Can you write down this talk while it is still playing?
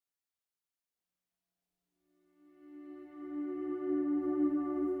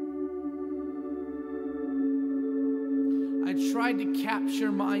tried to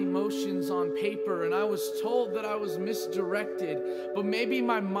capture my emotions on paper, and I was told that I was misdirected, but maybe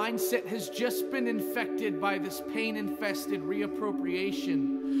my mindset has just been infected by this pain-infested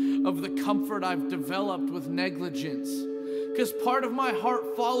re-appropriation of the comfort I've developed with negligence. Because part of my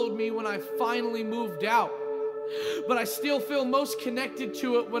heart followed me when I finally moved out, but I still feel most connected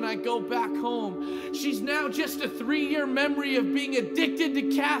to it when I go back home. She's now just a 3-year memory of being addicted to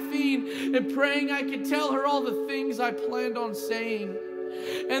caffeine and praying I could tell her all the things I planned on saying.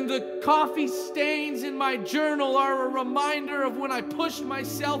 And the coffee stains in my journal are a reminder of when I pushed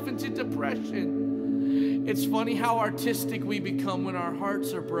myself into depression. It's funny how artistic we become when our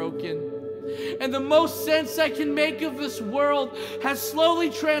hearts are broken. And the most sense I can make of this world has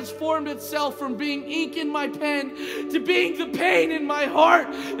slowly transformed itself from being ink in my pen to being the pain in my heart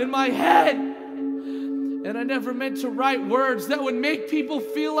and my head. And I never meant to write words that would make people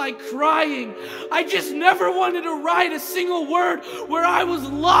feel like crying. I just never wanted to write a single word where I was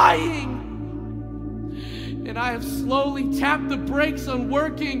lying. And I have slowly tapped the brakes on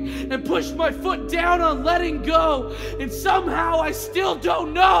working and pushed my foot down on letting go. And somehow I still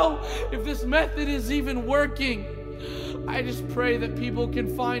don't know if this method is even working. I just pray that people can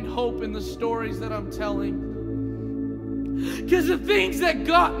find hope in the stories that I'm telling. Because the things that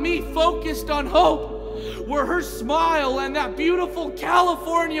got me focused on hope were her smile and that beautiful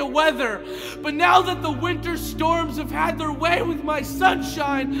California weather. But now that the winter storms have had their way with my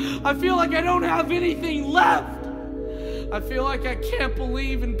sunshine, I feel like I don't have anything left. I feel like I can't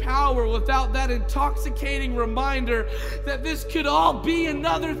believe in power without that intoxicating reminder that this could all be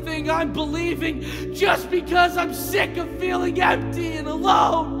another thing I'm believing just because I'm sick of feeling empty and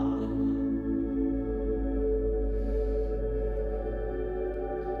alone.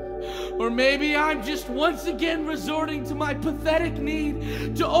 Or maybe I'm just once again resorting to my pathetic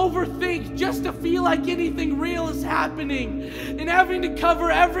need to overthink just to feel like anything real is happening, and having to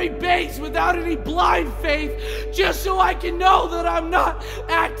cover every base without any blind faith just so I can know that I'm not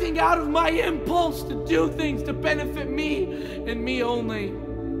acting out of my impulse to do things to benefit me and me only.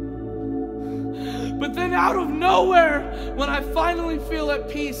 But then out of nowhere, when I finally feel at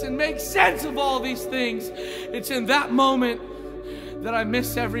peace and make sense of all these things, it's in that moment that I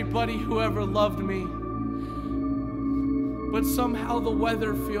miss everybody who ever loved me. But somehow the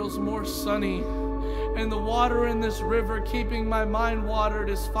weather feels more sunny, and the water in this river keeping my mind watered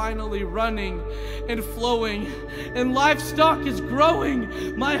is finally running and flowing, and livestock is growing.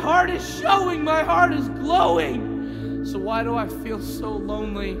 My heart is showing, my heart is glowing. So why do I feel so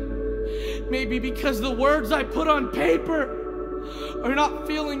lonely? Maybe because the words I put on paper are not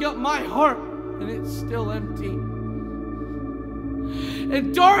filling up my heart, and it's still empty.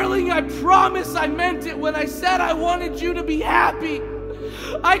 And darling, I promise I meant it when I said I wanted you to be happy.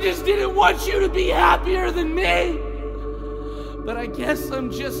 I just didn't want you to be happier than me. But I guess I'm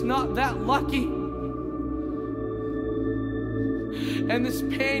just not that lucky. And this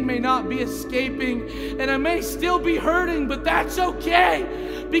pain may not be escaping, and I may still be hurting, but that's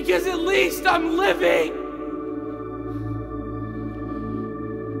okay, because at least I'm living.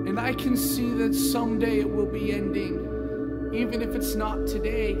 And I can see that someday it will be ending. Even if it's not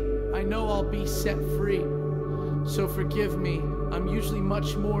today, I know I'll be set free. So forgive me, I'm usually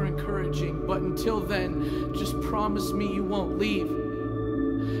much more encouraging, but until then, just promise me you won't leave.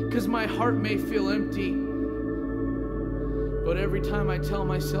 'Cause my heart may feel empty, but every time I tell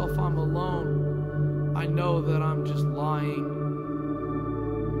myself I'm alone, I know that I'm just lying.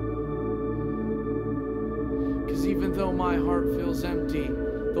 'Cause even though my heart feels empty,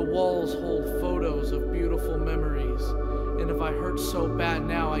 the walls hold photos of beautiful memories. And if I hurt so bad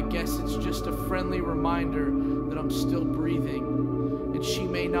now, I guess it's just a friendly reminder that I'm still breathing. And she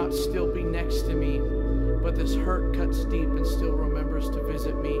may not still be next to me, but this hurt cuts deep and still remembers to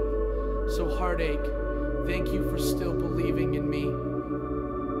visit me. So heartache, thank you for still believing in me.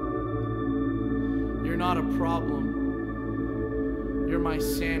 You're not a problem. You're my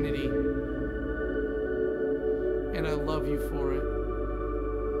sanity. And I love you for it.